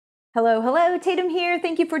Hello, hello, Tatum here.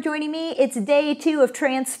 Thank you for joining me. It's day 2 of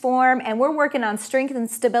Transform, and we're working on strength and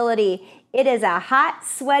stability. It is a hot,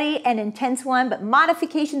 sweaty, and intense one, but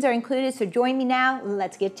modifications are included, so join me now.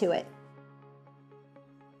 Let's get to it.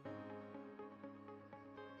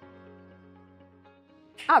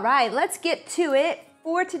 All right, let's get to it.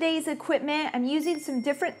 For today's equipment, I'm using some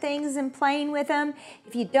different things and playing with them.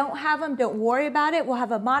 If you don't have them, don't worry about it. We'll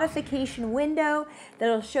have a modification window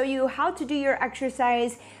that'll show you how to do your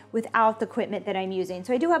exercise without the equipment that I'm using.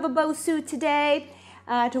 So I do have a BOSU today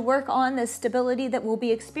to work on the stability that we'll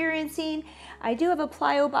be experiencing. I do have a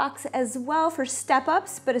Plyo box as well for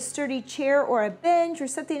step-ups, but a sturdy chair or a bench or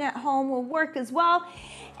something at home will work as well.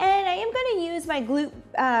 And I am going to use my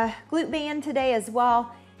glute band today as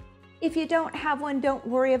well. If you don't have one, don't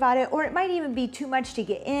worry about it, or it might even be too much to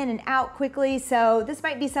get in and out quickly, so this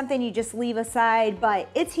might be something you just leave aside, but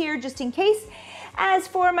it's here just in case. As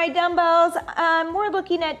for my dumbbells, we're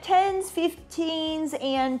looking at 10s, 15s,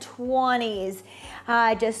 and 20s,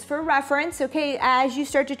 just for reference, okay? As you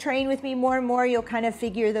start to train with me more and more, you'll kind of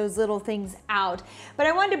figure those little things out. But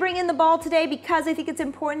I wanted to bring in the ball today because I think it's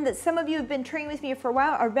important that some of you have been training with me for a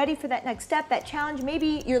while, are ready for that next step, that challenge.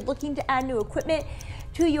 Maybe you're looking to add new equipment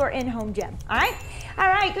to your in-home gym, all right? All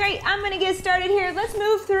right, great, I'm gonna get started here. Let's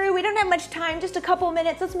move through, we don't have much time, just a couple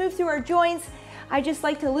minutes. Let's move through our joints. I just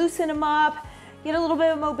like to loosen them up, get a little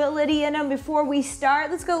bit of mobility in them before we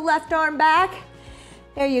start. Let's go left arm back.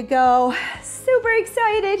 There you go, super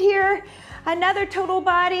excited here. Another total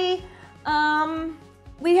body.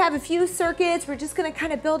 We have a few circuits, we're just gonna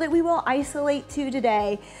kind of build it. We will isolate 2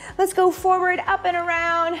 today. Let's go forward, up and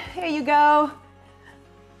around, there you go.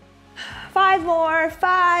 5 more,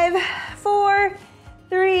 5, 4,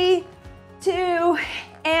 3, 2,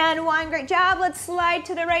 and 1. Great job. Let's slide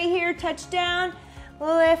to the right here, touch down,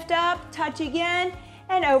 lift up, touch again,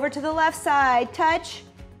 and over to the left side. Touch,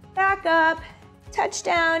 back up, touch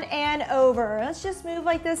down, and over. Let's just move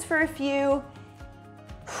like this for a few.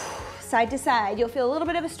 Side to side. You'll feel a little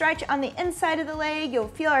bit of a stretch on the inside of the leg. You'll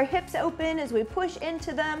feel our hips open as we push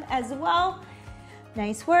into them as well.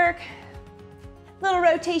 Nice work. Little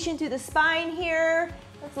rotation through the spine here.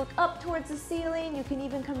 Let's look up towards the ceiling. You can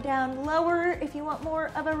even come down lower if you want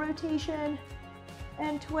more of a rotation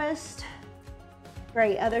and twist.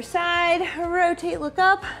 Great, other side, rotate, look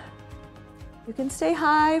up. You can stay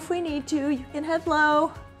high if we need to. You can head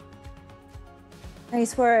low.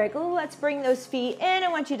 Nice work. Let's bring those feet in. I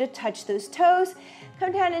want you to touch those toes.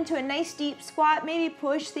 Come down into a nice deep squat. Maybe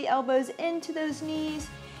push the elbows into those knees.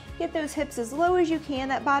 Get those hips as low as you can,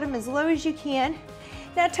 that bottom as low as you can.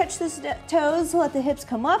 Now touch those toes, let the hips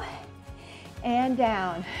come up and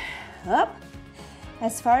down. Up,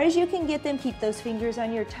 as far as you can get them. Keep those fingers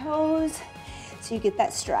on your toes so you get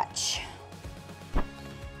that stretch.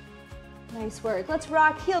 Nice work. Let's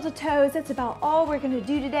rock heel to toes. That's about all we're gonna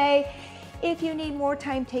do today. If you need more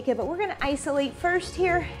time, take it, but we're gonna isolate first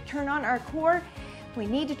here, turn on our core. We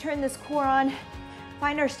need to turn this core on,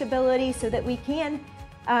 find our stability so that we can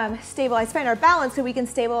stabilize, find our balance so we can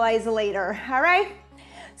stabilize later, all right?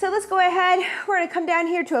 So let's go ahead, we're gonna come down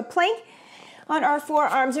here to a plank on our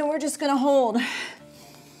forearms and we're just gonna hold.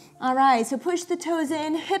 All right, so push the toes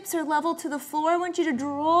in, hips are level to the floor. I want you to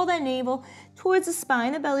draw the navel towards the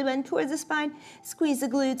spine, the belly button towards the spine, squeeze the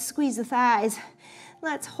glutes, squeeze the thighs.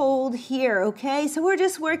 Let's hold here, okay? So we're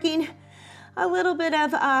just working a little bit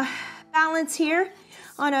of balance here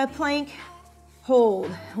on a plank. Hold,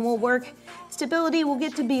 and we'll work stability. We'll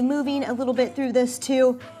get to be moving a little bit through this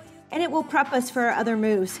too, and it will prep us for our other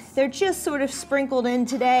moves. They're just sort of sprinkled in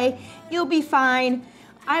today. You'll be fine.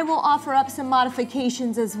 I will offer up some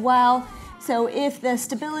modifications as well. So if the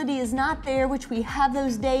stability is not there, which we have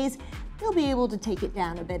those days, you'll be able to take it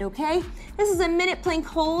down a bit, okay? This is a minute plank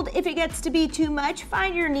hold. If it gets to be too much,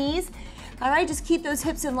 find your knees. All right, just keep those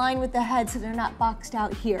hips in line with the head so they're not boxed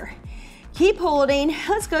out here. Keep holding.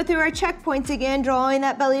 Let's go through our checkpoints again, drawing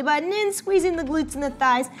that belly button in, squeezing the glutes and the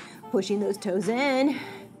thighs, pushing those toes in.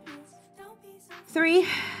 3,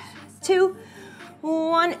 2,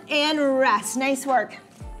 1, and rest. Nice work.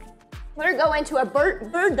 We're gonna go into a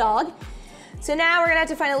bird dog. So now we're gonna have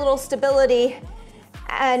to find a little stability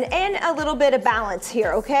and a little bit of balance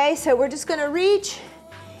here, okay? So we're just gonna reach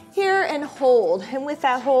here and hold. And with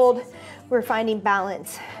that hold, we're finding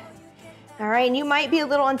balance. All right, and you might be a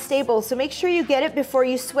little unstable, so make sure you get it before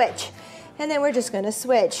you switch. And then we're just gonna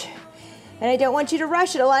switch. And I don't want you to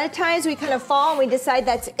rush it. A lot of times we kind of fall and we decide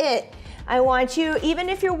that's it. I want you, even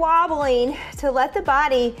if you're wobbling, to let the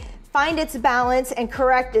body find its balance and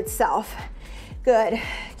correct itself. Good.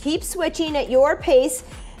 Keep switching at your pace.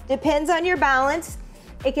 Depends on your balance.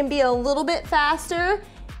 It can be a little bit faster.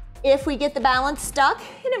 if we get the balance stuck,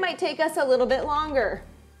 and it might take us a little bit longer.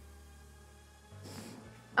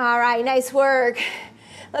 All right, nice work.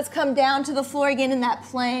 Let's come down to the floor again in that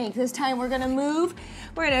plank. This time we're gonna move.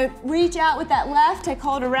 We're gonna reach out with that left, I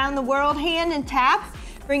call it around the world hand, and tap.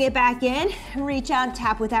 Bring it back in, and reach out and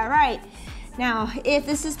tap with that right. Now, if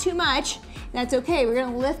this is too much, that's okay. We're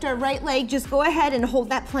gonna lift our right leg. Just go ahead and hold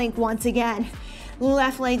that plank once again.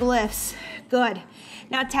 Left leg lifts, good.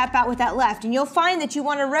 Now tap out with that left, and you'll find that you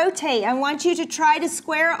wanna rotate. I want you to try to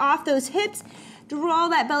square off those hips, draw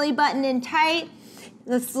that belly button in tight.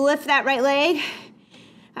 Let's lift that right leg.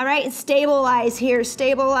 All right, and stabilize here,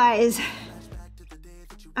 stabilize.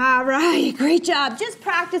 All right, great job. Just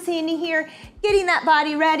practicing here, getting that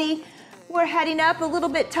body ready. We're heading up a little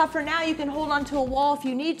bit tougher now. You can hold onto a wall if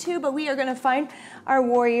you need to, but we are gonna find our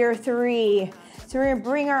warrior three. So we're gonna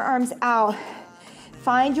bring our arms out.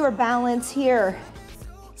 Find your balance here.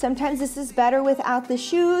 Sometimes this is better without the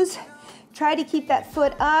shoes. Try to keep that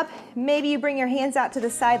foot up. Maybe you bring your hands out to the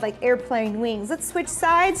side like airplane wings. Let's switch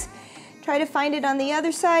sides. Try to find it on the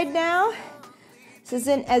other side now. This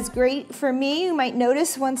isn't as great for me. You might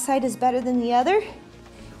notice one side is better than the other,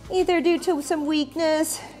 either due to some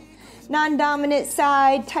weakness, non-dominant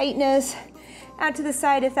side, tightness, out to the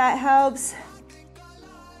side if that helps.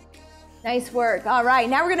 Nice work. All right,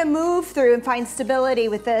 now we're gonna move through and find stability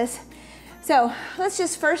with this. So let's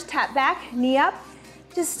just first tap back, knee up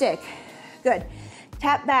to stick. Good.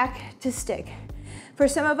 Tap back to stick. For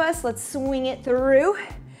some of us, let's swing it through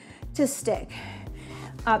to stick.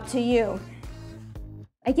 Up to you.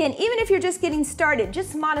 Again, even if you're just getting started,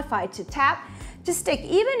 just modify to tap to stick.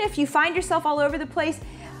 Even if you find yourself all over the place,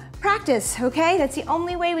 practice, okay? That's the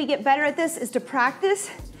only way we get better at this, is to practice.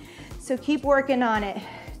 So keep working on it.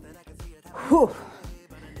 Whew.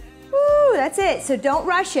 Woo, that's it. So don't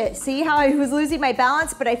rush it. See how I was losing my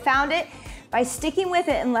balance, but I found it by sticking with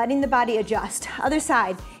it and letting the body adjust. Other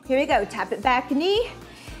side. Here we go. Tap it back, knee.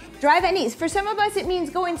 Drive at knees. For some of us, it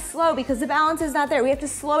means going slow because the balance is not there. We have to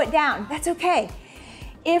slow it down. That's okay.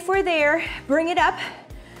 If we're there, bring it up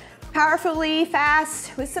powerfully,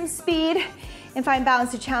 fast, with some speed, and find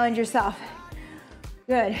balance to challenge yourself.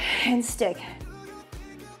 Good, and stick.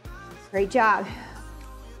 Great job.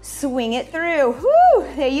 Swing it through.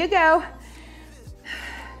 Woo, there you go.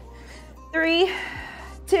 3,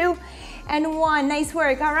 2, and 1. Nice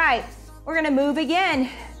work. All right, we're gonna move again.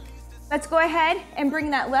 Let's go ahead and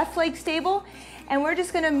bring that left leg stable, and we're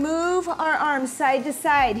just gonna move our arms side to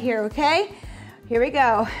side here, okay? Here we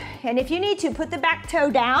go. And if you need to, put the back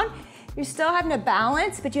toe down. You're still having a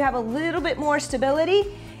balance, but you have a little bit more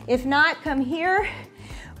stability. If not, come here.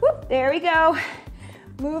 Whoop, there we go.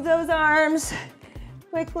 Move those arms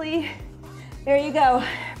quickly. There you go.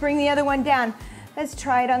 Bring the other one down. Let's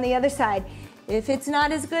try it on the other side. If it's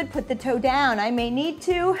not as good, put the toe down. I may need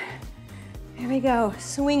to. There we go.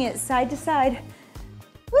 Swing it side to side.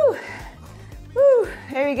 Woo. Woo.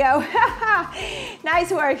 There you go.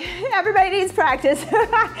 Nice work. Everybody needs practice.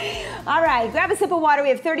 All right, grab a sip of water. We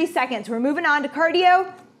have 30 seconds. We're moving on to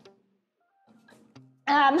cardio.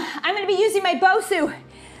 I'm going to be using my BOSU.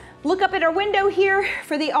 Look up at our window here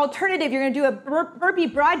for the alternative. You're going to do a burpee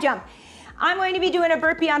broad jump. I'm going to be doing a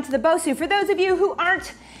burpee onto the BOSU. For those of you who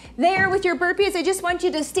aren't there with your burpees, I just want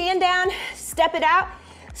you to stand down, step it out,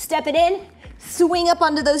 step it in, swing up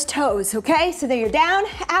onto those toes, okay? So then you're down,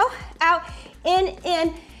 out, out, in,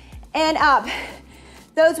 and up.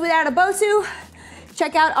 Those without a BOSU,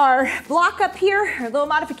 check out our block up here, our little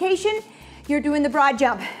modification. You're doing the broad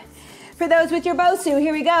jump. For those with your BOSU,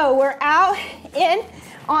 here we go. We're out, in,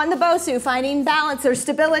 on the BOSU, finding balance or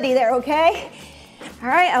stability there, okay? All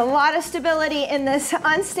right, a lot of stability in this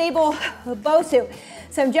unstable BOSU.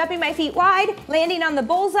 So I'm jumping my feet wide, landing on the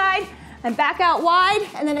bullseye. I'm back out wide,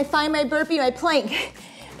 and then I find my burpee, my plank.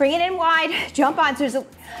 Bring it in wide, jump on. So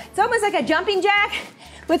it's almost like a jumping jack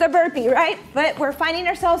with a burpee, right? But we're finding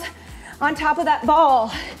ourselves on top of that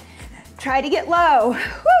ball. Try to get low.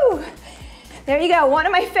 Woo! There you go, one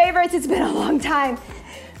of my favorites. It's been a long time.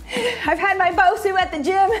 I've had my BOSU at the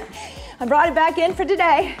gym. I brought it back in for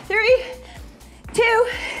today. 3, 2,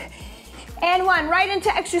 and 1. Right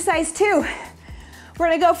into exercise 2. We're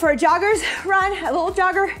gonna go for a jogger's run, a little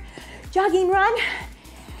jogging run,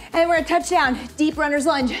 and we're gonna touch down, deep runner's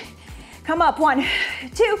lunge. Come up, 1,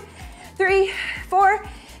 2, 3, 4,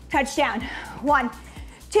 touch down. 1,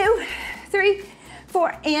 2, 3,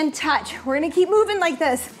 4, and touch. We're gonna keep moving like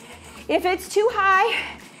this. If it's too high,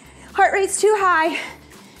 heart rate's too high,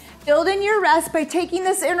 build in your rest by taking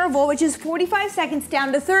this interval, which is 45 seconds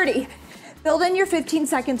down to 30. Build in your 15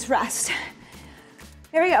 seconds rest.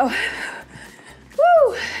 There we go.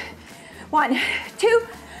 Woo! 1, 2,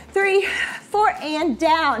 3, 4, and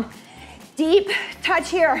down. Deep touch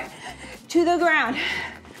here to the ground.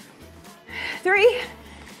 3,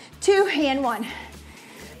 2, and 1.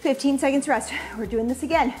 15 seconds rest. We're doing this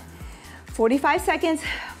again. 45 seconds,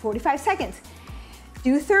 45 seconds.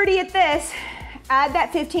 Do 30 at this, add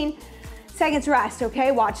that 15 seconds rest,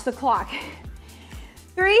 okay? Watch the clock.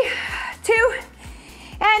 3, 2,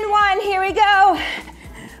 and 1. Here we go.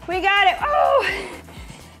 We got it. Oh!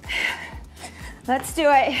 Let's do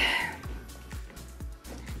it.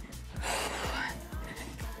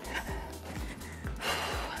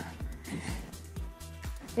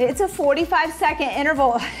 It's a 45-second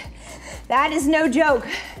interval. That is no joke.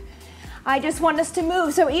 I just want us to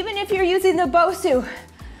move. So even if you're using the BOSU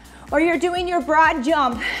or you're doing your broad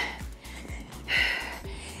jump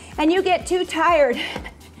and you get too tired,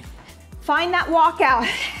 find that walk out,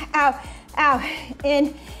 out, out,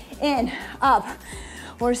 in, up,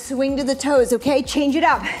 or swing to the toes, okay? Change it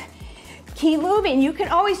up. Keep moving. You can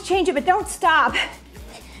always change it, but don't stop.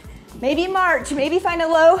 Maybe march, maybe find a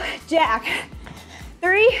low jack.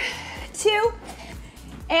 3, 2,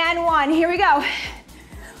 and 1. Here we go.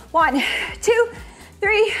 1, 2,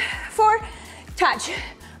 3, 4, touch.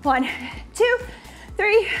 1, 2,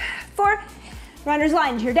 3, 4. Runner's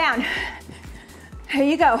lunge, you're down. Here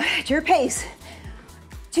you go, at your pace.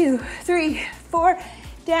 2, 3, 4,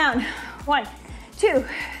 down. 1, 2,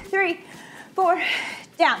 3, 4,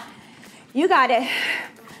 down. You got it.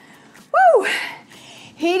 Woo!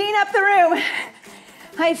 Heating up the room.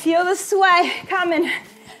 I feel the sweat coming.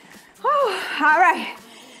 Oh, all right.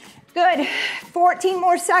 Good. 14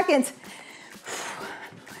 more seconds.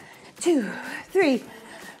 2, 3,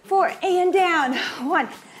 4, and down. 1,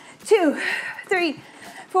 2, 3,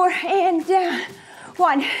 4, and down.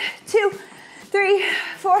 1, 2, 3,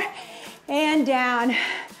 4, and down.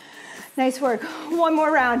 Nice work. One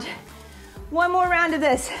more round. One more round of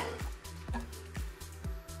this.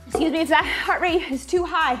 Excuse me, if that heart rate is too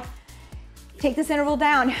high, take this interval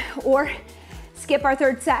down or skip our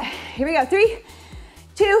third set. Here we go. 3,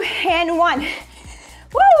 2, and 1.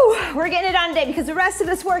 Woo! We're getting it on today because the rest of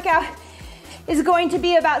this workout is going to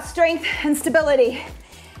be about strength and stability.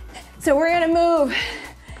 So we're gonna move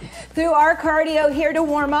through our cardio here to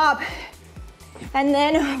warm up, and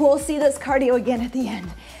then we'll see this cardio again at the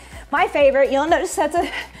end. My favorite, you'll notice that's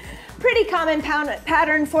a pretty common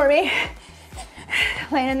pattern for me.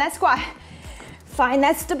 Land in that squat. Find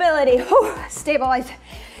that stability. Whew, stabilize.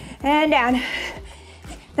 And down.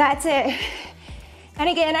 That's it. And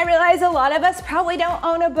again, I realize a lot of us probably don't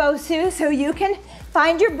own a BOSU, so you can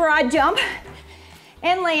find your broad jump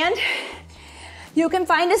and land. You can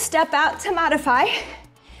find a step out to modify,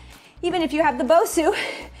 even if you have the BOSU.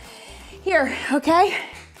 Here, okay?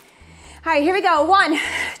 All right, here we go. 1,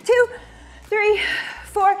 2, 3,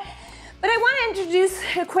 4. But I want to introduce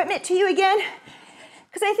equipment to you again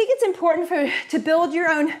because I think it's important to build your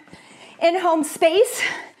own in-home space.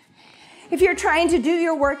 If you're trying to do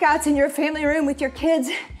your workouts in your family room with your kids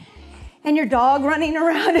and your dog running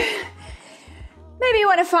around, maybe you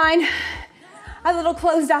want to find a little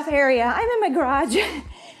closed off area. I'm in my garage.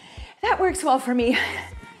 That works well for me.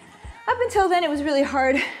 Up until then, it was really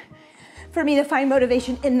hard for me to find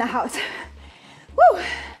motivation in the house. Woo!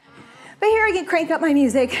 But here I can crank up my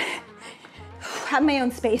music, have my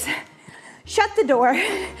own space, shut the door,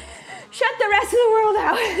 shut the rest of the world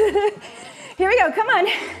out. Here we go, come on.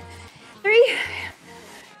 3,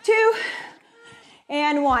 2,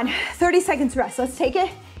 and 1. 30 seconds rest. Let's take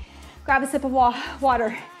it. Grab a sip of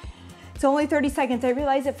water. It's only 30 seconds. I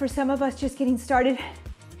realize that for some of us just getting started,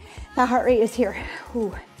 that heart rate is here.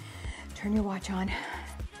 Ooh. Turn your watch on.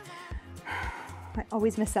 I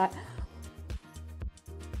always miss that.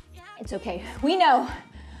 It's okay. We know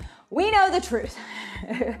the truth.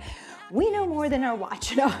 We know more than our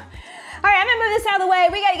watch. No. All right, I'm gonna move this out of the way.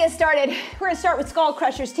 We gotta get started. We're gonna start with Skull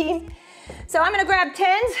Crushers, team. So I'm gonna grab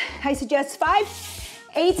 10s. I suggest 5,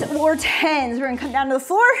 8s, or 10s. We're gonna come down to the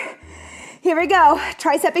floor. Here we go.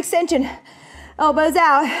 Tricep extension. Elbows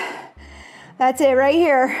out. That's it right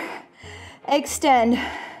here. Extend.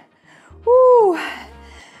 Woo.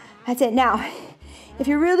 That's it. Now, if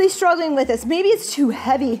you're really struggling with this, maybe it's too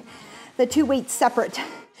heavy, the two weights separate.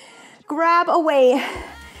 Grab a weight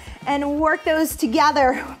and work those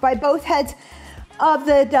together by both heads of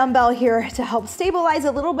the dumbbell here to help stabilize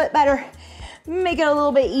a little bit better, make it a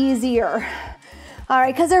little bit easier. All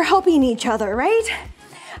right, because they're helping each other, right?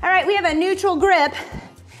 All right, we have a neutral grip.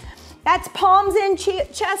 That's palms in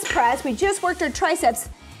chest press. We just worked our triceps.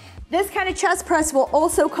 This kind of chest press will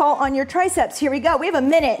also call on your triceps. Here we go. We have a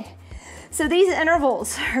minute. So these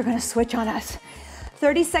intervals are going to switch on us.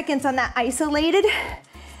 30 seconds on that isolated.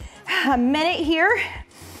 A minute here.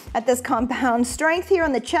 at this compound strength here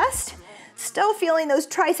on the chest. Still feeling those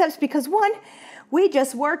triceps because 1, we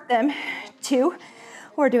just worked them. 2,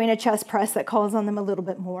 we're doing a chest press that calls on them a little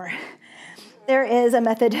bit more. There is a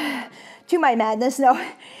method to my madness. No,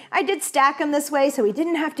 I did stack them this way so we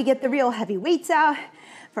didn't have to get the real heavy weights out.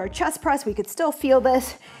 For our chest press, we could still feel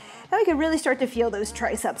this. And we could really start to feel those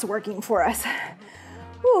triceps working for us.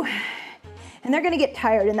 Whew. And they're gonna get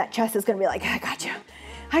tired and that chest is gonna be like, I got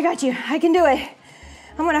you, I can do it.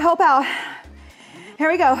 I'm gonna help out. Here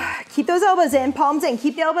we go. Keep those elbows in, palms in,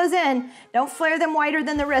 keep the elbows in. Don't flare them wider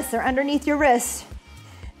than the wrists, they're underneath your wrist.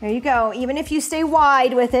 There you go. Even if you stay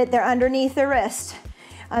wide with it, they're underneath the wrist.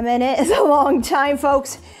 A minute is a long time,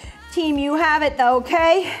 folks. Team, you have it though,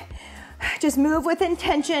 okay? Just move with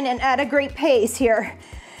intention and at a great pace here.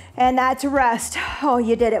 And that's rest. Oh,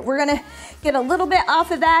 you did it. We're gonna get a little bit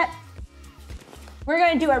off of that. We're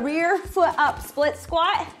gonna do a rear foot up split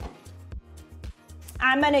squat.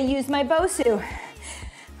 I'm gonna use my BOSU.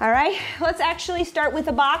 All right, let's actually start with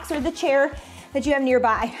the box or the chair that you have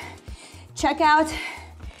nearby. Check out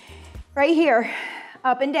right here,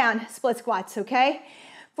 up and down split squats, okay?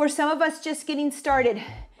 For some of us just getting started,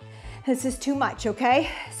 this is too much, okay?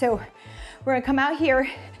 So we're gonna come out here,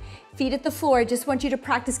 feet at the floor. I just want you to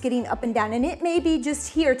practice getting up and down, and it may be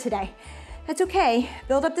just here today. That's okay.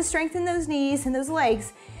 Build up the strength in those knees and those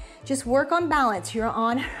legs. Just work on balance. You're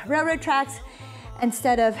on railroad tracks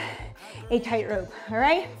instead of a tightrope, all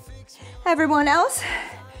right? Everyone else,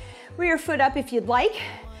 rear foot up if you'd like,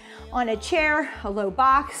 on a chair, a low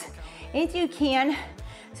box, anything you can,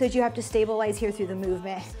 so that you have to stabilize here through the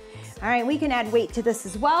movement. All right, we can add weight to this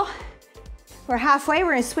as well. We're halfway,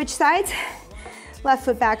 we're gonna switch sides. Left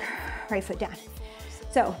foot back, right foot down.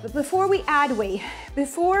 So, but before we add weight,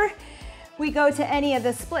 before we go to any of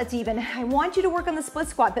the splits even, I want you to work on the split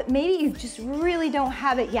squat, but maybe you just really don't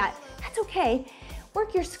have it yet. That's okay.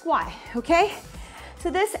 Work your squat, okay? So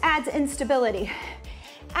this adds instability.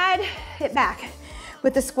 Add it back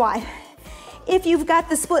with the squat. If you've got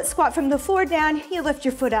the split squat from the floor down, you lift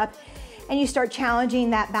your foot up and you start challenging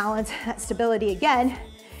that balance, that stability again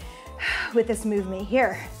with this movement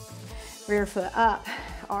here. Rear foot up,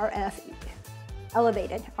 RFE,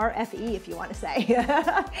 elevated, RFE if you want to say.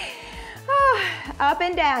 Up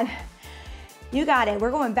and down. You got it.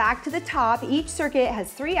 We're going back to the top. Each circuit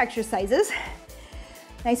has 3 exercises.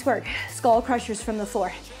 Nice work. Skull crushers from the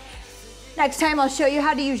floor. Next time I'll show you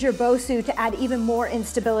how to use your BOSU to add even more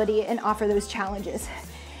instability and offer those challenges.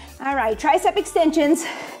 All right, tricep extensions,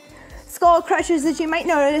 skull crushers as you might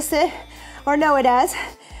notice it or know it as.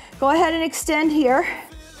 Go ahead and extend here.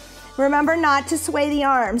 Remember not to sway the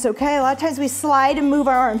arms, okay? A lot of times we slide and move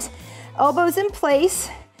our arms. Elbows in place.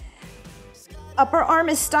 Upper arm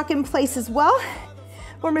is stuck in place as well.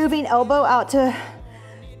 We're moving elbow out to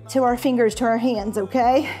our fingers, to our hands,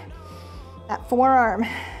 okay? That forearm.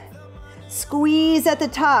 Squeeze at the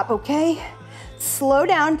top, okay? Slow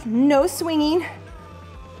down, no swinging.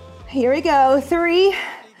 Here we go, 3,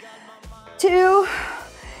 2,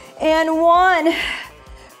 and 1.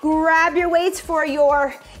 Grab your weights for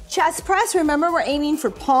your chest press. Remember, we're aiming for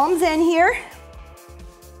palms in here.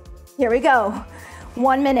 Here we go.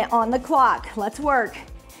 1 minute on the clock. Let's work.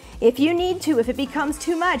 If you need to, if it becomes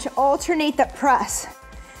too much, alternate the press.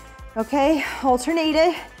 Okay, alternate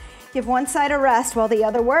it. Give one side a rest while the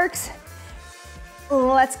other works.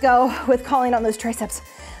 Let's go with calling on those triceps.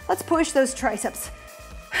 Let's push those triceps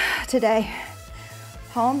today.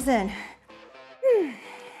 Palms in.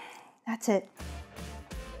 That's it.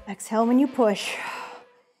 Exhale when you push.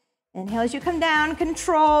 Inhale as you come down.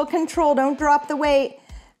 Control, control. Don't drop the weight.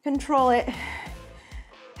 Control it.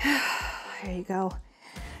 There you go.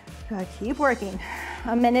 Good. Keep working.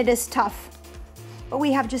 A minute is tough, but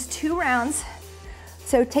we have just 2 rounds.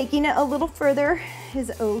 So taking it a little further is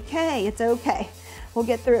okay. It's okay. We'll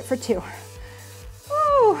get through it for 2.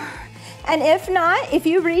 Woo. And if not, if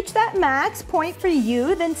you reach that max point for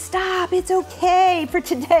you, then stop. It's okay for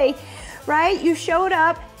today, right? You showed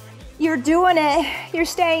up. You're doing it. You're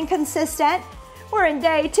staying consistent. We're in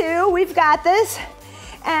day 2. We've got this.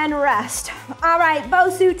 And rest. All right,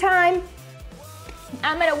 BOSU time.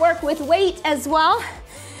 I'm gonna work with weight as well.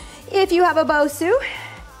 If you have a BOSU,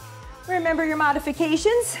 remember your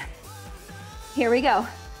modifications. Here we go.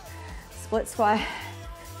 Split squat,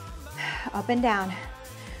 up and down.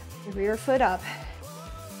 Rear foot up.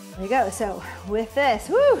 There we go. So with this,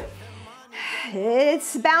 woo,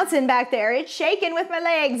 it's bouncing back there. It's shaking with my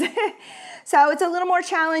legs. So it's a little more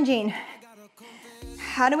challenging.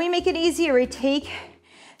 How do we make it easier? We take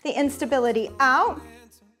the instability out.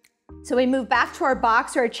 So we move back to our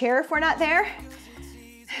box or a chair if we're not there.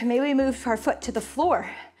 Maybe we move our foot to the floor.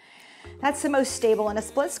 That's the most stable in a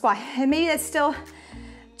split squat. And maybe that's still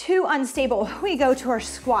too unstable. We go to our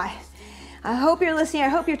squat. I hope you're listening. I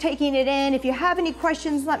hope you're taking it in. If you have any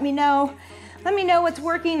questions, let me know. Let me know what's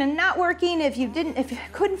working and not working. If you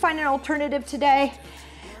couldn't find an alternative today,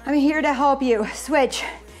 I'm here to help you. Switch.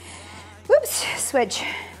 Whoops, switch.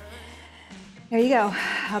 There you go,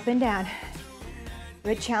 up and down.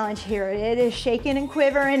 Good challenge here. It is shaking and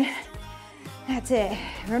quivering. That's it.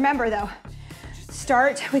 Remember though,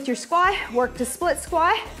 start with your squat, work to split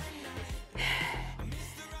squat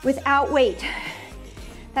without weight.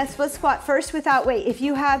 That split squat first without weight. If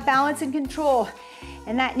you have balance and control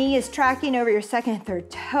and that knee is tracking over your second and third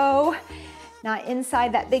toe, not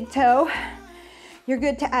inside that big toe, you're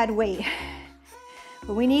good to add weight.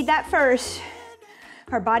 But we need that first.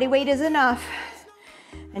 Our body weight is enough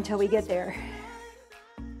until we get there.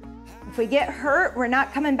 If we get hurt, we're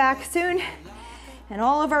not coming back soon, and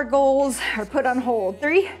all of our goals are put on hold.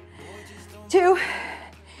 3, 2,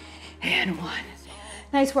 and 1.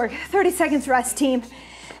 Nice work. 30 seconds rest, team.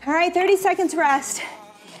 All right, 30 seconds rest.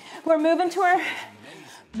 We're moving to our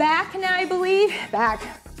back now, I believe. Back.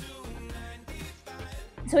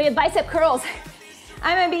 So we have bicep curls.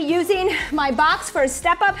 I'm gonna be using my box for a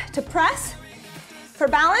step up to press for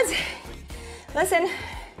balance. Listen,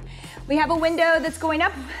 we have a window that's going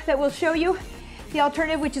up that will show you the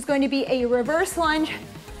alternative, which is going to be a reverse lunge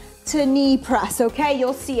to knee press, okay?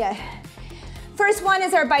 You'll see it. First one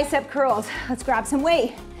is our bicep curls. Let's grab some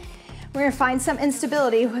weight. We're gonna find some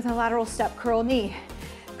instability with a lateral step, curl, knee.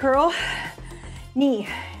 Curl, knee.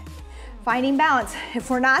 Finding balance. If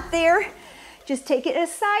we're not there, just take it a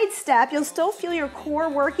side step. You'll still feel your core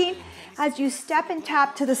working as you step and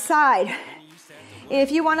tap to the side.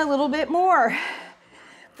 If you want a little bit more,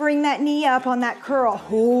 bring that knee up on that curl.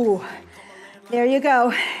 Ooh, there you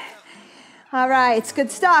go. All right, it's good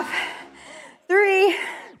stuff. 3,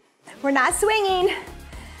 we're not swinging.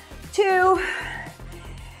 2,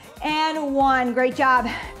 and 1, great job.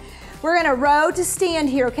 We're gonna row to stand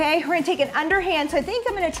here, okay? We're gonna take an underhand, so I think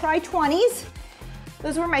I'm gonna try 20s.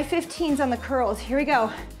 Those were my 15s on the curls. Here we go.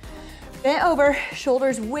 Bent over,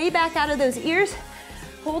 shoulders way back out of those ears.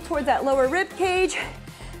 Pull towards that lower rib cage.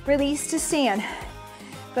 Release to stand.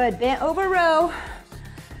 Good, bent over row.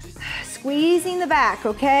 Squeezing the back,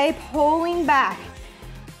 okay? Pulling back.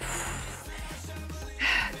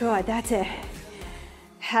 Good, that's it.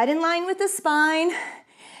 Head in line with the spine.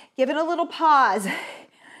 Give it a little pause.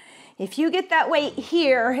 If you get that weight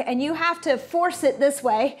here and you have to force it this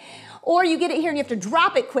way, or you get it here and you have to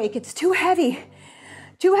drop it quick, it's too heavy,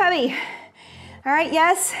 too heavy. All right,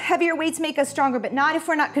 yes, heavier weights make us stronger, but not if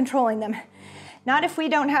we're not controlling them. Not if we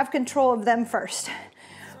don't have control of them first.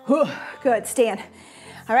 Whew, good, stand.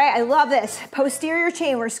 All right, I love this. Posterior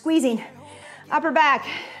chain, we're squeezing. Upper back,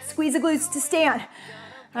 squeeze the glutes to stand.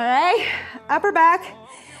 All right, upper back,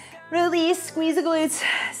 release, squeeze the glutes,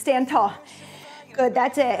 stand tall. Good,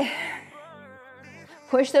 that's it.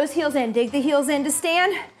 Push those heels in, dig the heels in to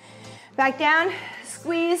stand. Back down,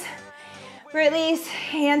 squeeze, release,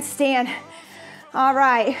 and stand. All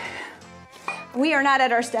right. We are not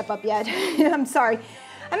at our step up yet. I'm sorry.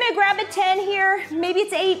 I'm gonna grab a 10 here. Maybe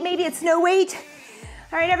it's 8, maybe it's no weight.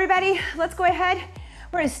 All right, everybody, let's go ahead.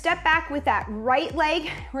 We're gonna step back with that right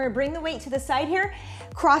leg. We're gonna bring the weight to the side here.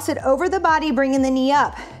 Cross it over the body, bringing the knee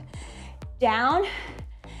up. Down,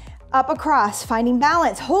 up across, finding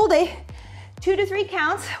balance. Hold it. 2 to 3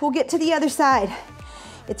 counts. We'll get to the other side.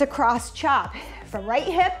 It's a cross chop from right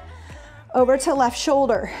hip over to left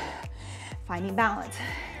shoulder. Finding balance.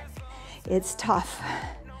 It's tough.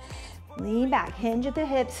 Lean back, hinge at the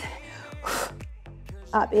hips.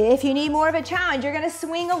 Up. If you need more of a challenge, you're gonna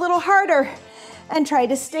swing a little harder and try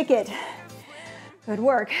to stick it. Good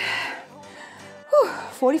work.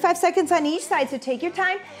 45 seconds on each side, so take your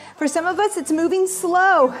time. For some of us, it's moving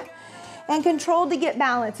slow and controlled to get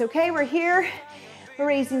balance, okay? We're here, we're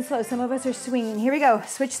raising slow. Some of us are swinging. Here we go,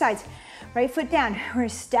 switch sides. Right foot down, we're gonna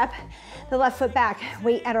step the left foot back.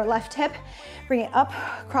 Weight at our left hip, bring it up,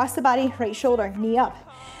 across the body, right shoulder, knee up.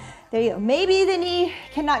 There you go. Maybe the knee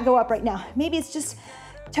cannot go up right now. Maybe it's just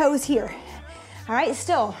toes here. All right,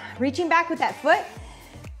 still reaching back with that foot,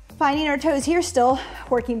 finding our toes here, still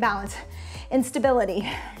working balance and stability.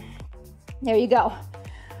 There you go.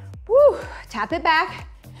 Woo, tap it back,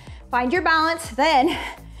 find your balance, then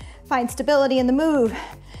find stability in the move.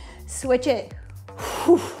 Switch it.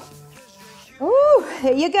 Whew. Ooh,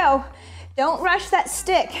 there you go. Don't rush that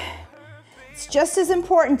stick. It's just as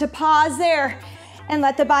important to pause there and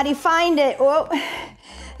let the body find it. Whoa,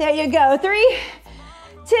 there you go. 3,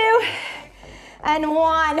 2, and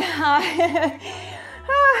 1.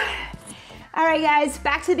 All right, guys,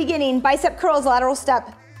 back to the beginning. Bicep curls, lateral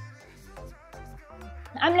step.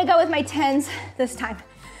 I'm gonna go with my 10s this time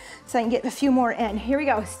so I can get a few more in. Here we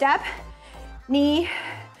go, step, knee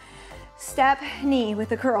with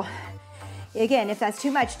the curl. Again, if that's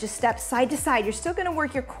too much, just step side to side. You're still gonna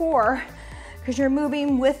work your core because you're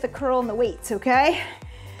moving with the curl and the weights, okay?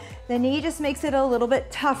 The knee just makes it a little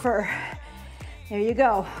bit tougher. There you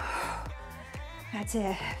go. That's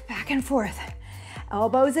it, back and forth.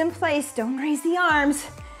 Elbows in place, don't raise the arms.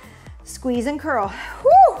 Squeeze and curl,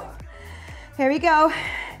 woo! Here we go.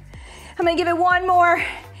 I'm gonna give it one more.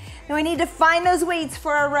 Then we need to find those weights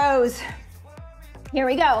for our rows. Here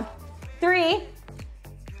we go. 3,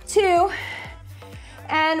 2,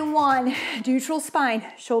 and 1. Neutral spine,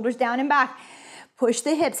 shoulders down and back. Push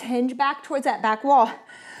the hips, hinge back towards that back wall.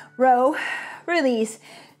 Row, release,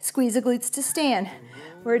 squeeze the glutes to stand.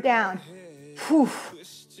 We're down. Whew.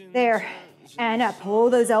 There, and up.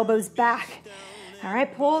 Pull those elbows back. All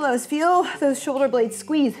right, pull those, feel those shoulder blades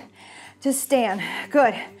squeeze to stand.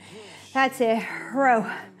 Good. That's it. Row.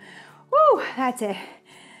 Woo, that's it.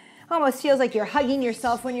 Almost feels like you're hugging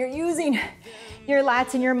yourself when you're using your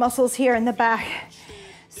lats and your muscles here in the back.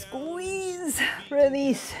 Squeeze,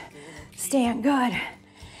 release, stand. Good.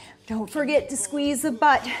 Don't forget to squeeze the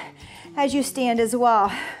butt as you stand as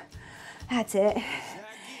well. That's it.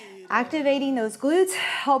 Activating those glutes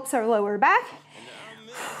helps our lower back.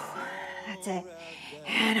 That's it.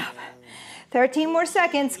 And up. 13 more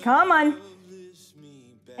seconds. Come on.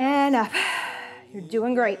 And up. You're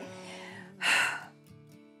doing great.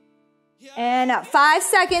 And up. 5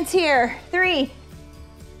 seconds here. 3,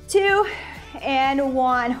 2, and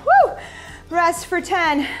 1. Woo! Rest for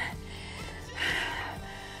 10.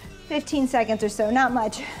 15 seconds or so, not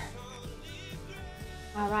much.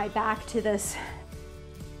 All right, back to this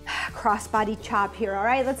cross-body chop here. All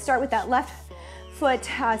right, let's start with that left foot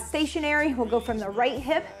stationary. We'll go from the right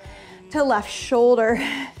hip to left shoulder.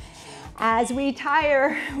 As we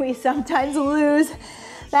tire, we sometimes lose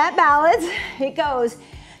that balance. It goes.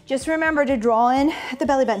 Just remember to draw in at the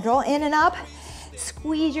belly button. Draw in and up.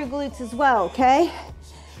 Squeeze your glutes as well, okay?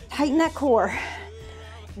 Tighten that core.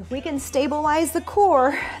 If we can stabilize the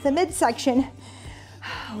core, the midsection,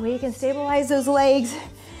 we can stabilize those legs,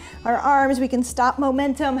 our arms, we can stop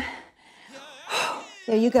momentum.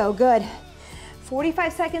 There you go, good.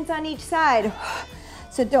 45 seconds on each side.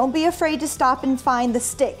 So don't be afraid to stop and find the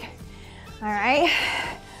stick. All right.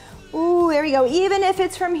 Ooh, there we go. Even if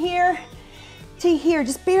it's from here to here,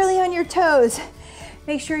 just barely on your toes.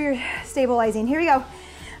 Make sure you're stabilizing. Here we go.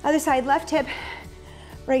 Other side, left hip,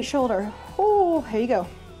 right shoulder. Oh, here you go.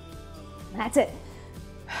 That's it.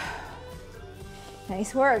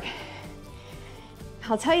 Nice work.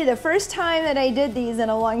 I'll tell you, the first time that I did these in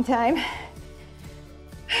a long time,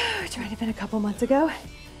 which might have been a couple months ago,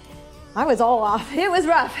 I was all off. It was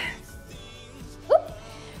rough. Whoop.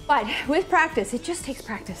 But with practice, it just takes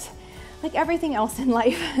practice. Like everything else in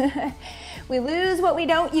life. We lose what we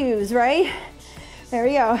don't use, right? There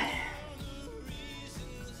we go.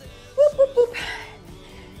 Whoop, whoop, whoop.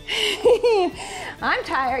 I'm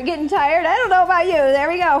tired, getting tired. I don't know about you. There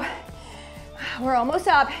we go. We're almost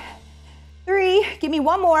up. 3, give me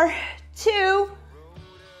one more. 2,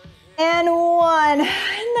 and 1.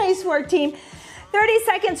 Nice work, team. 30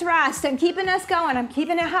 seconds rest. I'm keeping us going. I'm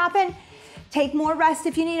keeping it hopping. Take more rest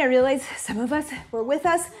if you need. I realize some of us were with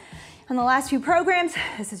us on the last few programs.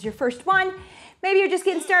 This is your first one. Maybe you're just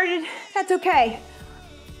getting started. That's okay.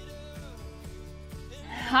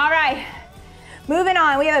 All right. Moving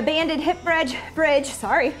on, we have a banded hip bridge,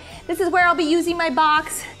 sorry. This is where I'll be using my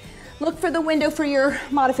box. Look for the window for your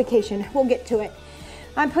modification. We'll get to it.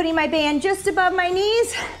 I'm putting my band just above my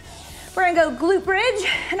knees. We're gonna go glute bridge,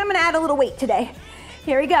 and I'm gonna add a little weight today.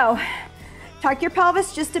 Here we go. Tuck your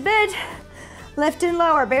pelvis just a bit. Lift and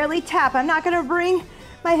lower, barely tap. I'm not gonna bring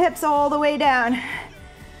my hips all the way down.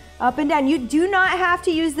 Up and down. You do not have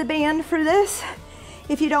to use the band for this.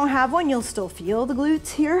 If you don't have one, you'll still feel the glutes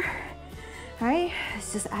here. All right,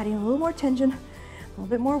 it's just adding a little more tension, a little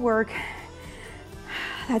bit more work.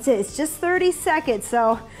 That's it, it's just 30 seconds.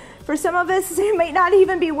 So for some of us, it might not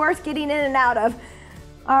even be worth getting in and out of.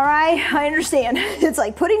 All right, I understand. It's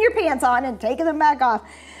like putting your pants on and taking them back off.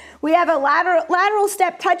 We have a lateral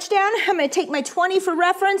step touchdown. I'm gonna take my 20 for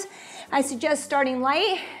reference. I suggest starting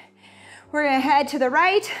light. We're gonna head to the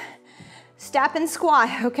right, step and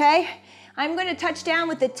squat, okay? I'm gonna touch down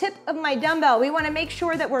with the tip of my dumbbell. We wanna make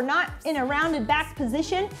sure that we're not in a rounded back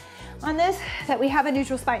position on this, that we have a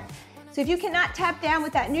neutral spine. So if you cannot tap down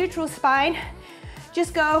with that neutral spine,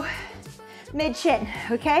 just go mid-shin,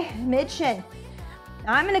 okay? Mid-shin.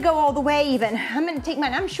 Now I'm gonna go all the way even. I'm gonna take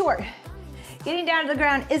mine, I'm short. Getting down to the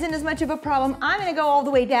ground isn't as much of a problem. I'm gonna go all the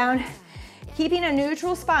way down, keeping a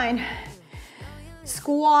neutral spine.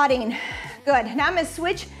 squatting. Good. Now I'm gonna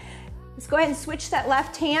switch. Let's go ahead and switch that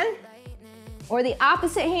left hand or the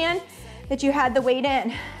opposite hand that you had the weight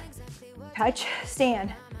in. Touch,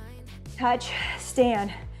 stand. Touch,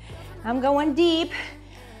 stand. I'm going deep.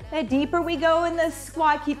 The deeper we go in the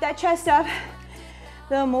squat, keep that chest up,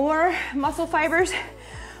 the more muscle fibers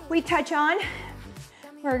we touch on.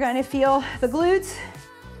 We're gonna feel the glutes.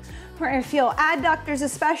 We're gonna feel adductors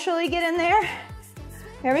especially get in there.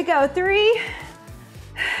 Here we go, 3,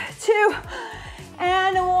 2,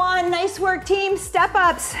 and 1. Nice work, team. Step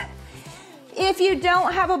ups. If you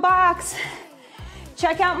don't have a box,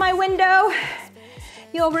 check out my window.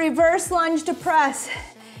 You'll reverse lunge to press.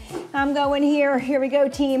 I'm going here. Here we go,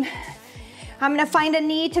 team. I'm gonna find a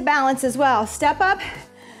knee to balance as well. Step up,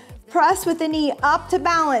 press with the knee up to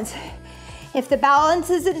balance. If the balance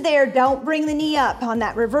isn't there, don't bring the knee up on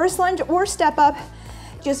that reverse lunge or step up.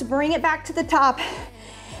 Just bring it back to the top.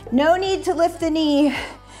 No need to lift the knee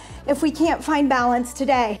if we can't find balance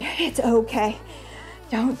today. It's okay.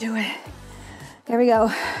 Don't do it. There we go.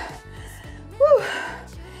 Whew.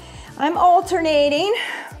 I'm alternating.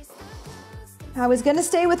 I was gonna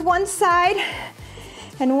stay with one side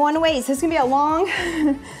and one weight. So this is gonna be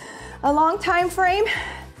a long time frame.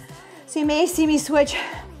 So you may see me switch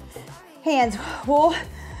hands. We'll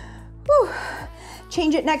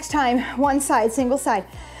change it next time. One side, single side.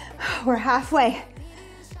 We're halfway.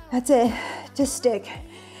 That's it. Just stick.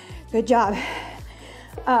 Good job.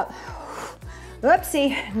 Up.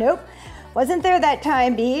 Oopsie. Nope. Wasn't there that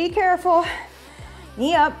time. Be careful.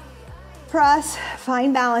 Knee up. Press.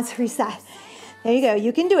 Find balance. Reset. There you go.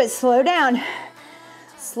 You can do it. Slow down.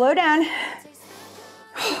 Slow down.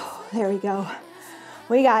 There we go.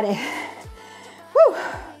 We got it. Woo.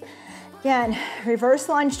 Again, reverse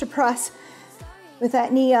lunge to press with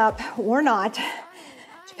that knee up or not.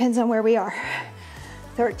 Depends on where we are.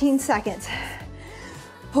 13 seconds.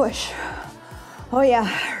 Push. Oh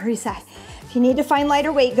yeah, reset. If you need to find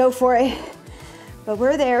lighter weight, go for it. But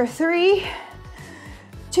we're there. 3,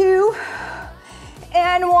 2,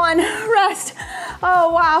 and 1. Rest.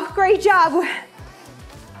 Oh wow, great job.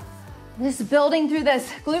 Just building through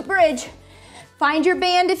this glute bridge. Find your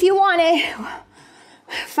band if you want it.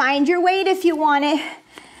 Find your weight if you want it.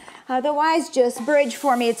 Otherwise, just bridge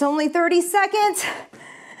for me. It's only 30 seconds.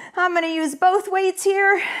 I'm gonna use both weights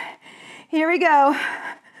here. Here we go.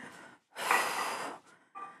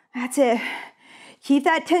 That's it. Keep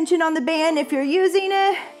that tension on the band if you're using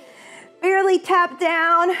it. Barely tap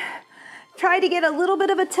down. Try to get a little bit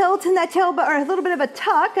of a tilt in that tail, or a little bit of a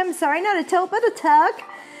tuck. I'm sorry, not a tilt, but a tuck.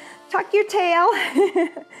 Tuck your tail.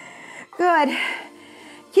 Good.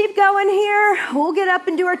 Keep going here. We'll get up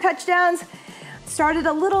and do our touchdowns. Started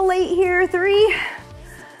a little late here. 3,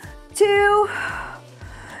 2,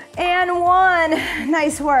 and 1.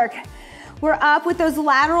 Nice work. We're up with those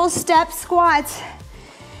lateral step squats.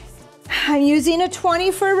 I'm using a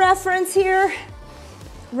 20 for reference here.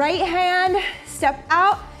 Right hand, step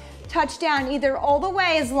out, touch down, either all the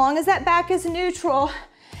way as long as that back is neutral.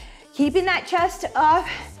 Keeping that chest up,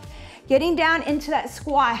 getting down into that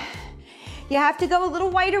squat. You have to go a little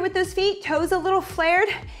wider with those feet, toes a little flared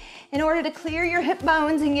in order to clear your hip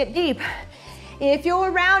bones and get deep. If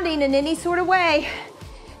you're rounding in any sort of way,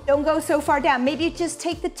 don't go so far down. Maybe you just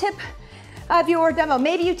take the tip of your dumbbell.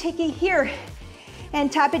 Maybe you take it here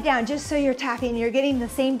and tap it down just so you're tapping. You're getting the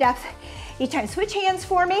same depth each time. Switch hands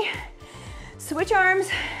for me. Switch arms.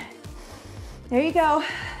 There you go.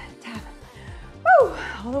 Tap. Woo!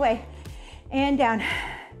 All the way. And down.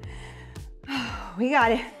 Oh, we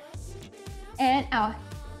got it. And out.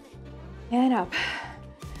 And up.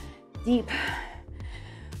 Deep.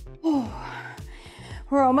 Oh.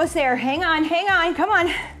 We're almost there. Hang on, come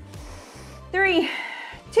on. 3,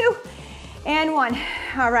 2, and 1.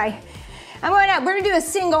 All right. I'm going up. We're gonna do a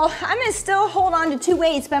single. I'm gonna still hold on to 2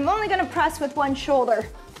 weights, but I'm only gonna press with one shoulder.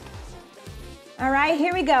 All right,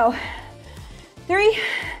 here we go. 3,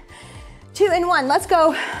 2, and 1. Let's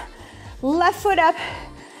go. Left foot up,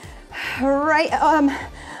 right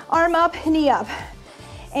arm up, knee up,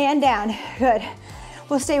 and down. Good.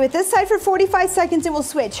 We'll stay with this side for 45 seconds and we'll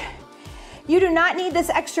switch. You do not need this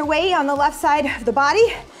extra weight on the left side of the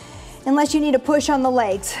body unless you need a push on the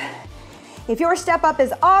legs. If your step up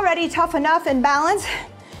is already tough enough and balanced,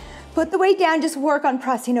 put the weight down, just work on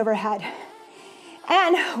pressing overhead.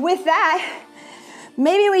 And with that,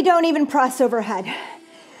 maybe we don't even press overhead.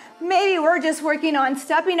 Maybe we're just working on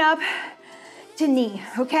stepping up to knee,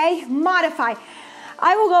 okay? Modify.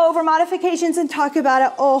 I will go over modifications and talk about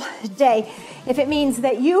it all day. If it means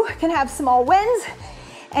that you can have small wins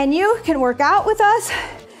and you can work out with us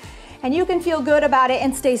and you can feel good about it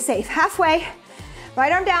and stay safe. Halfway,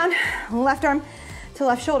 right arm down, left arm to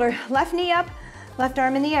left shoulder. Left knee up, left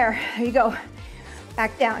arm in the air. There you go.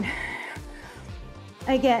 Back down.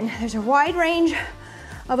 Again, there's a wide range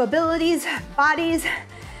of abilities, bodies,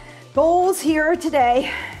 goals here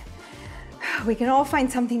today. We can all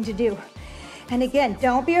find something to do. And again,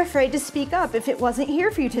 don't be afraid to speak up if it wasn't here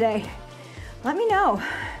for you today. Let me know.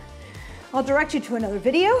 I'll direct you to another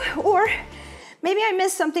video, or maybe I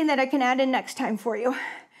missed something that I can add in next time for you.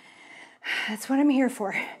 That's what I'm here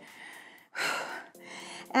for.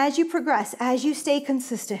 As you progress, as you stay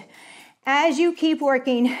consistent, as you keep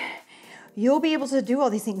working, you'll be able to do all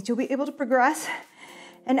these things. You'll be able to progress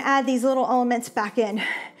and add these little elements back in.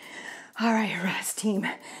 All right, rest team.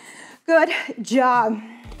 Good job.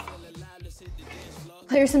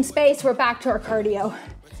 Clear some space, we're back to our cardio.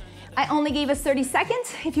 I only gave us 30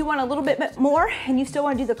 seconds. If you want a little bit more and you still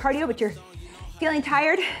want to do the cardio, but you're feeling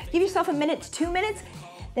tired, give yourself a minute to 2 minutes,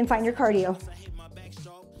 then find your cardio.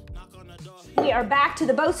 We are back to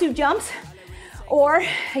the BOSU jumps, or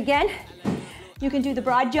again, you can do the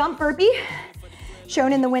broad jump burpee,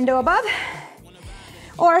 shown in the window above,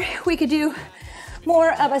 or we could do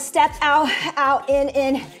more of a step out, out,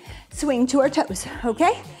 in, swing to our toes,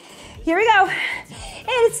 okay? Here we go. And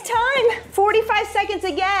it's time, 45 seconds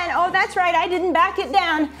again. Oh, that's right, I didn't back it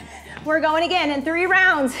down. We're going again in 3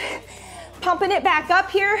 rounds. Pumping it back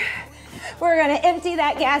up here. We're gonna empty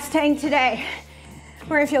that gas tank today.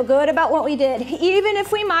 We're gonna feel good about what we did. Even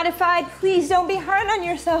if we modified, please don't be hard on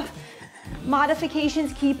yourself.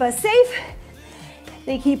 Modifications keep us safe.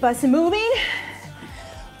 They keep us moving.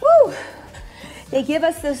 Woo! They give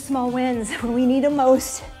us those small wins when we need them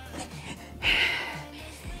most.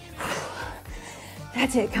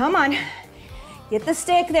 That's it, come on. Get the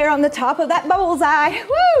stick there on the top of that bullseye.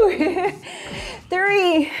 Woo!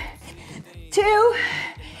 3, 2,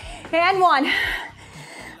 and 1.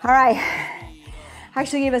 All right.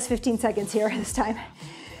 Actually gave us 15 seconds here this time.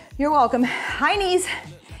 You're welcome. High knees.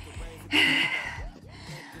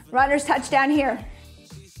 Runner's touchdown here.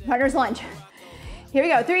 Runner's lunge. Here we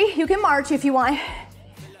go. 3, you can march if you want.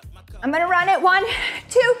 I'm gonna run it. 1,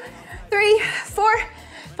 2, 3, 4.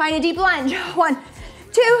 Find a deep lunge. 1,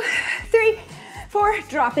 2, 3, 4.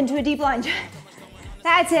 Drop into a deep lunge.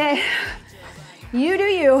 That's it. You do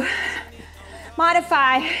you.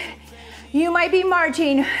 Modify. You might be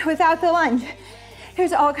marching without the lunge.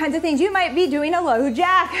 There's all kinds of things. You might be doing a low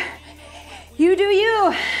jack. You do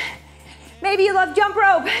you. Maybe you love jump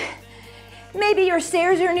rope. Maybe your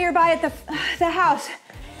stairs are nearby at the house.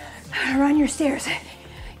 Run your stairs.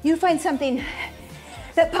 You find something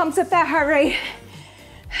that pumps up that heart rate.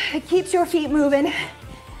 It keeps your feet moving.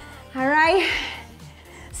 All right.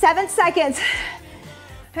 7 seconds.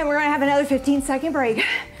 And we're gonna have another 15-second break.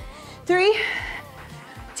 3,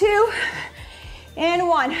 2, and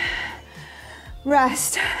 1.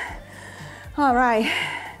 Rest. All right.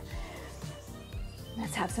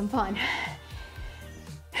 Let's have some fun.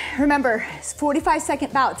 Remember, it's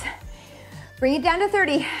 45-second bouts. Bring it down to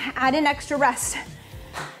 30. Add an extra rest.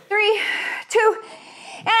 3, 2,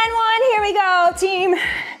 and 1. Here we go, team.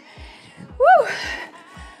 Woo!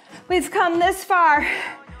 We've come this far.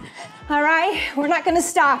 All right, we're not gonna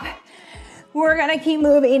stop. We're gonna keep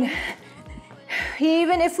moving.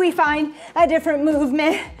 Even if we find a different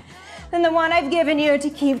movement than the one I've given you, to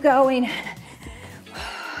keep going.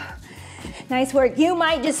 Nice work. You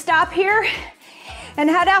might just stop here and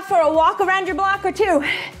head out for a walk around your block or 2. All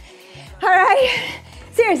right,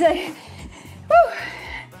 seriously. Woo.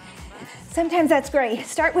 Sometimes that's great.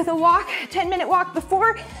 Start with a walk, 10-minute walk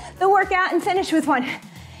before the workout, and finish with one.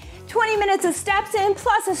 20 minutes of steps in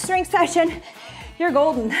plus a strength session. You're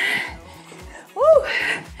golden. Woo.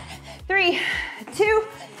 3, 2,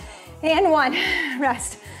 and 1.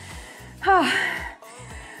 Rest. Oh.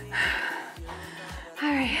 All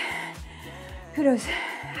right. Kudos.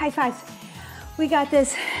 High fives. We got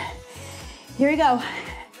this. Here we go.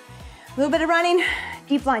 A little bit of running.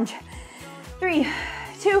 Deep lunge. 3,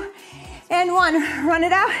 2, and 1. Run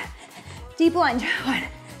it out. Deep lunge. 1,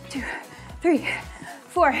 2, 3,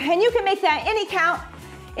 4. And you can make that any count.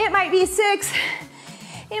 It might be 6.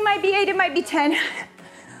 It might be 8. It might be 10.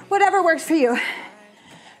 Whatever works for you.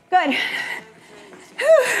 Good.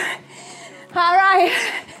 All right.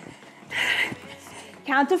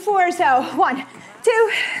 Count to 4. So 1,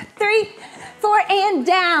 2, 3, 4, and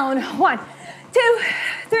down. 1, 2,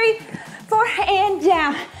 3, 4, and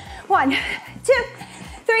down. 1, 2,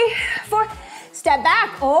 3, 4. Step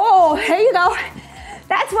back. Oh, there you go.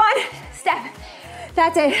 That's 1 step.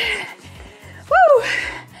 That's it. Woo.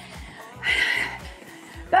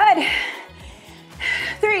 Good.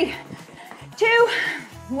 3, 2,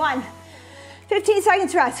 1. 15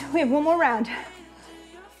 seconds rest. We have one more round.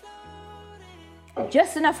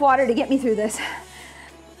 just enough water to get me through this.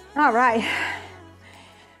 All right.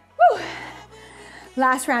 Woo.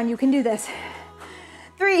 Last round, you can do this.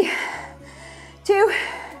 3, 2,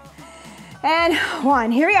 and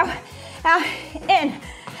 1. Here we go. Out, in,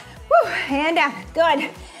 woo, and down. Good.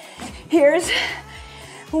 Here's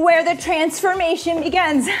where the transformation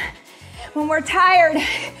begins. When we're tired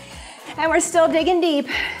and we're still digging deep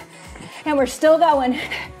and we're still going.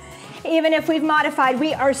 Even if we've modified,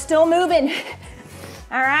 we are still moving.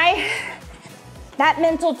 All right? That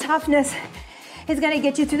mental toughness is gonna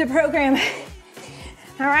get you through the program.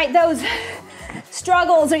 All right, those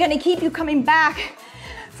struggles are gonna keep you coming back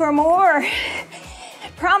for more.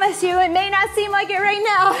 Promise you, it may not seem like it right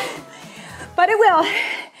now, but it will.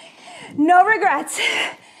 No regrets.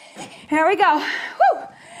 Here we go. Woo.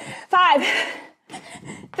 5,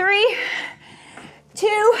 3,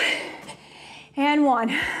 2, and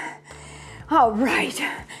 1. All right,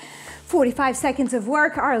 45 seconds of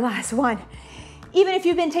work, our last one. Even if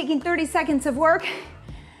you've been taking 30 seconds of work,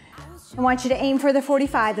 I want you to aim for the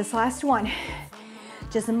 45, this last one.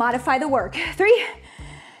 Just modify the work. 3,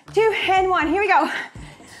 2, and 1, here we go.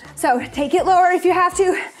 So take it lower if you have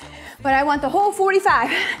to, but I want the whole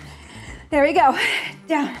 45. There we go,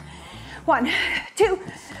 down. 1, 2,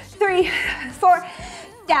 3, 4,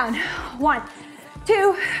 down. 1,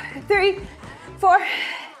 2, 3, 4,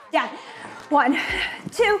 down. 1,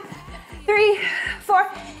 2, 3,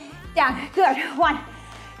 4, down. Good. 1,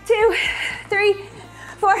 2, 3,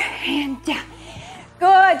 4, and down.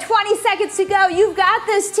 Good. 20 seconds to go. You've got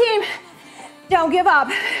this, team. Don't give up.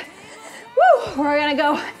 Woo. We're gonna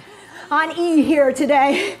go on E here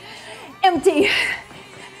today. Empty.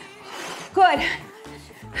 Good.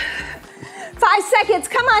 5 seconds.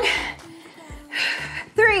 Come on.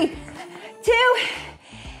 3, 2,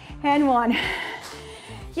 and 1.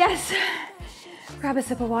 Yes. Grab a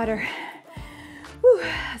sip of water. Whew.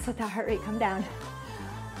 Let's let that heart rate come down.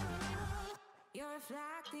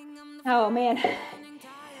 Oh man.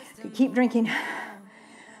 Keep drinking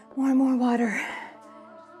more and more water.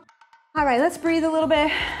 All right, let's breathe a little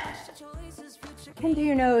bit. In through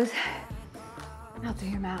your nose, out through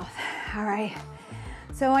your mouth. All right.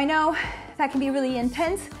 So I know that can be really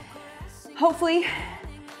intense. Hopefully,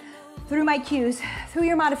 through my cues, through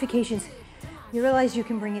your modifications, you realize you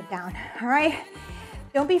can bring it down, all right?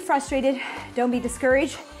 Don't be frustrated, don't be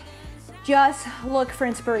discouraged. Just look for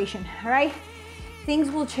inspiration, all right?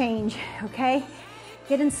 Things will change, okay?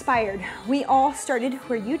 Get inspired. We all started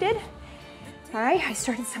where you did, all right? I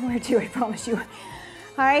started somewhere too, I promise you.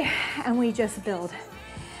 All right, and we just build.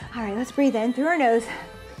 All right, let's breathe in through our nose.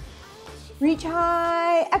 Reach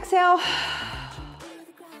high, exhale.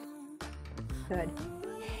 Good.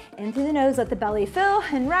 In through the nose, let the belly fill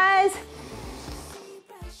and rise.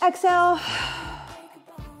 Exhale.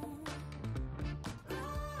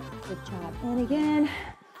 Good job. In again.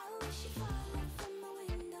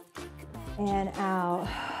 And out.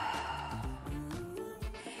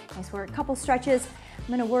 Nice work. Couple stretches. I'm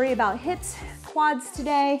going to worry about hips, quads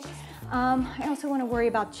today. I also want to worry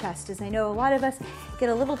about chest, as I know a lot of us get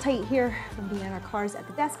a little tight here from being in our cars at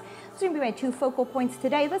the desk. Those are going to be my 2 focal points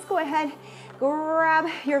today. Let's go ahead, grab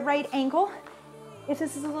your right ankle. If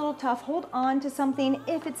this is a little tough, hold on to something.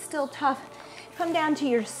 If it's still tough, come down to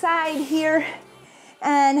your side here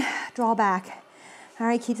and draw back. All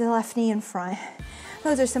right, keep the left knee in front.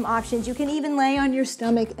 Those are some options. You can even lay on your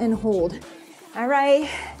stomach and hold. All right,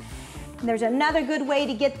 and there's another good way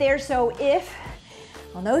to get there. So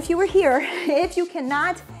I'll know if you were here, if you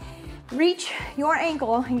cannot reach your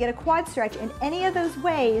ankle and get a quad stretch in any of those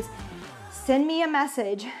ways, send me a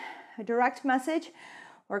message, a direct message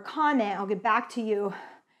or comment. I'll get back to you.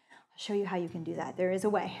 I'll show you how you can do that. There is a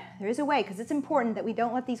way. There is a way, because it's important that we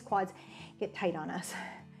don't let these quads get tight on us.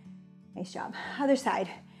 Nice job. Other side.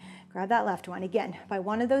 Grab that left one. Again, by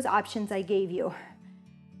one of those options I gave you.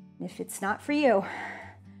 And if it's not for you,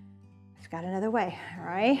 I've got another way, all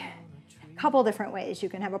right? Couple different ways. You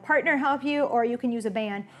can have a partner help you, or you can use a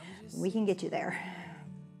band. We can get you there.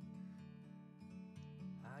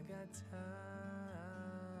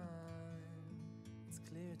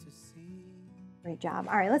 Great job.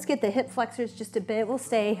 All right, let's get the hip flexors just a bit. We'll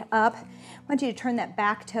stay up. I want you to turn that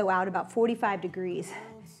back toe out about 45 degrees.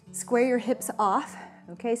 Square your hips off,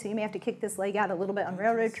 okay? So you may have to kick this leg out a little bit on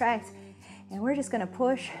railroad tracks. And we're just gonna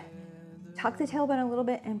push, tuck the tailbone a little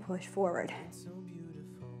bit and push forward.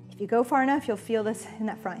 If you go far enough, you'll feel this in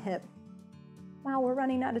that front hip. Wow, we're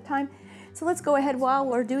running out of time. So let's go ahead while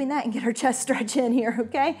we're doing that and get our chest stretch in here,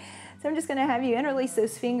 okay? So I'm just gonna have you interlace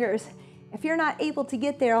those fingers. If you're not able to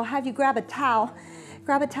get there, I'll have you grab a towel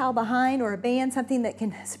behind or a band, something that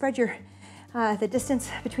can spread your The distance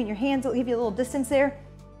between your hands will give you a little distance there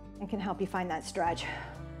and can help you find that stretch.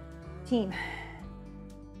 Team,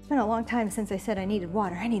 it's been a long time since I said I needed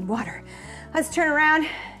water. I need water. Let's turn around.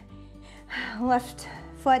 Left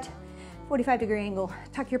foot, 45-degree angle.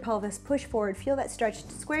 Tuck your pelvis, push forward, feel that stretch.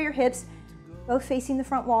 Square your hips, both facing the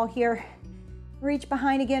front wall here. Reach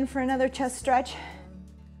behind again for another chest stretch.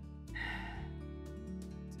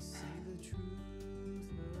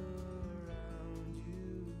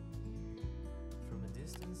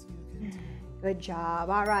 Good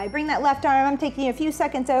job. All right, bring that left arm. I'm taking a few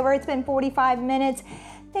seconds over. It's been 45 minutes.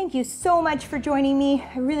 Thank you so much for joining me.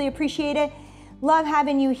 I really appreciate it. Love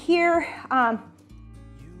having you here.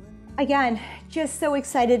 Again, just so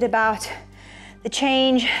excited about the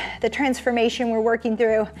change, the transformation we're working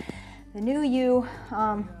through. The new you.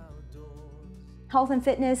 Health and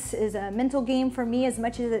fitness is a mental game for me as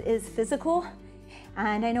much as it is physical.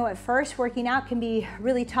 And I know at first working out can be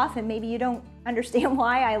really tough, and maybe you don't understand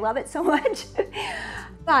why I love it so much.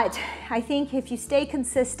 But I think if you stay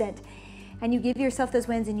consistent and you give yourself those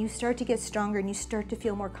wins and you start to get stronger and you start to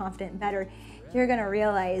feel more confident and better, you're gonna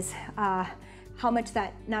realize how much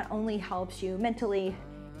that not only helps you mentally,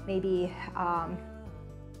 maybe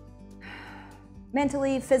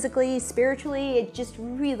mentally, physically, spiritually, it just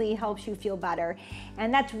really helps you feel better.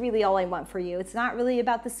 And that's really all I want for you. It's not really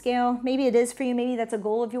about the scale. Maybe it is for you. Maybe that's a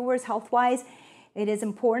goal of yours health-wise. It is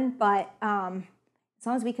important, but as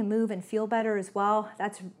long as we can move and feel better as well,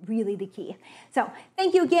 that's really the key. So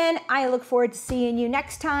thank you again. I look forward to seeing you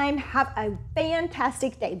next time. Have a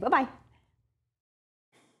fantastic day. Bye-bye.